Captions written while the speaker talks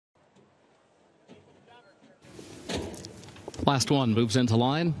Last one moves into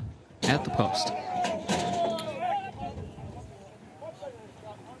line at the post.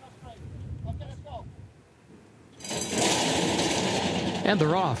 And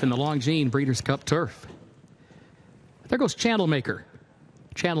they're off in the Longchamp Breeders Cup Turf. There goes Channelmaker.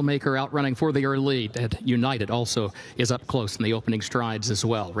 Channelmaker outrunning for the early lead. And United also is up close in the opening strides as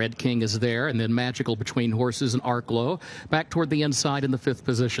well. Red King is there, and then Magical between horses and Arklow back toward the inside in the 5th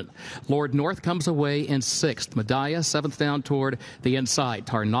position. Lord North comes away in 6th. Medaya 7th down toward the inside.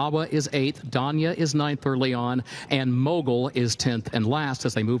 Tarnawa is 8th. Danya is 9th early on, and Mogul is 10th and last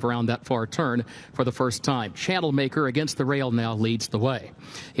as they move around that far turn for the first time. Channelmaker against the rail now leads the way.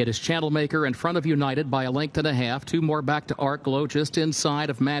 It is Channelmaker in front of United by a length and a half. 2 more back to Arklow just inside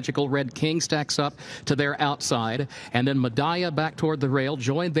of Magical. Red King stacks up to their outside, and then Medaya back toward the rail,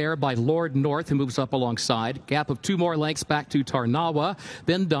 joined there by Lord North, who moves up alongside. Gap of 2 more lengths back to Tarnawa,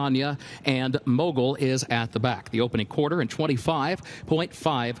 then Danya, and Mogul is at the back. The opening quarter in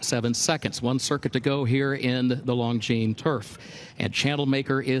 25.57 seconds. 1 circuit to go here in the Longchamp Turf. And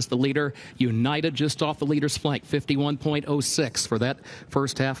Channelmaker is the leader. United just off the leader's flank, 51.06 for that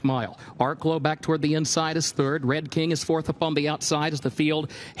first half mile. Arklow back toward the inside is 3rd. Red King is 4th up on the outside as the field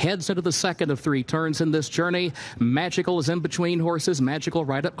heads into the 2nd of 3 turns in this journey. Magical is in between horses. Magical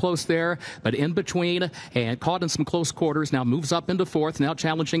right up close there, but in between and caught in some close quarters. Now moves up into 4th, now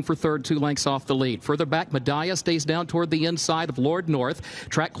challenging for 3rd, 2 lengths off the lead. Further back, Medaya stays down toward the inside of Lord North,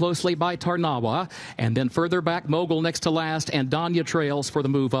 tracked closely by Tarnawa, and then further back, Mogul next to last, and Danya trails for the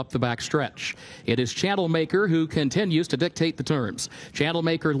move up the back stretch. It is Channelmaker who continues to dictate the terms.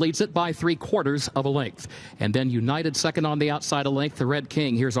 Channelmaker leads it by 3/4 of a length, and then United second on the outside a length. The Red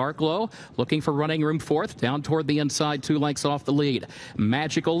King. Here's Arklow looking for running room 4th, down toward the inside, 2 lengths off the lead.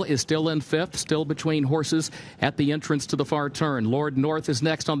 Magical is still in 5th, still between horses at the entrance to the far turn. Lord North is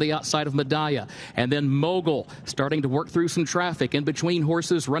next on the outside of Medaya, and then Mogul starting to work through some traffic in between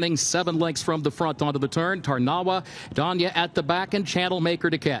horses, running 7 lengths from the front onto the turn. Tarnawa, Danya at the back, and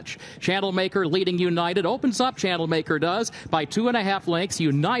Channelmaker to catch. Channelmaker leading United, opens up, Channelmaker does, by 2.5 lengths.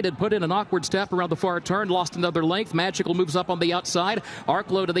 United put in an awkward step around the far turn, lost another length. Magical moves up on the outside.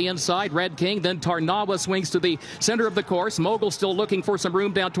 Arklow to the inside, Red King, then Tarnawa swings to the center of the course. Mogul still looking for some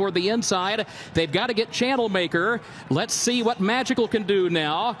room down toward the inside. They've got to get Channelmaker. Let's see what Magical can do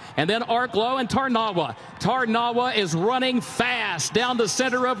now. And then Arklow and Tarnawa. Tarnawa is running fast down the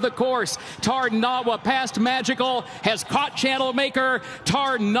center of the course. Tarnawa past Magical, has caught Channelmaker.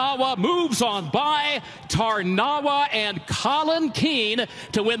 Tarnawa moves on by. Tarnawa and Colin Keene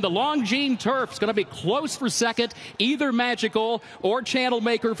to win the Longchamp Turf. It's going to be close for second, either Magical or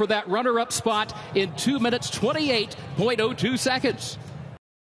Channelmaker for that runner-up spot in 2 minutes, 28.02 seconds.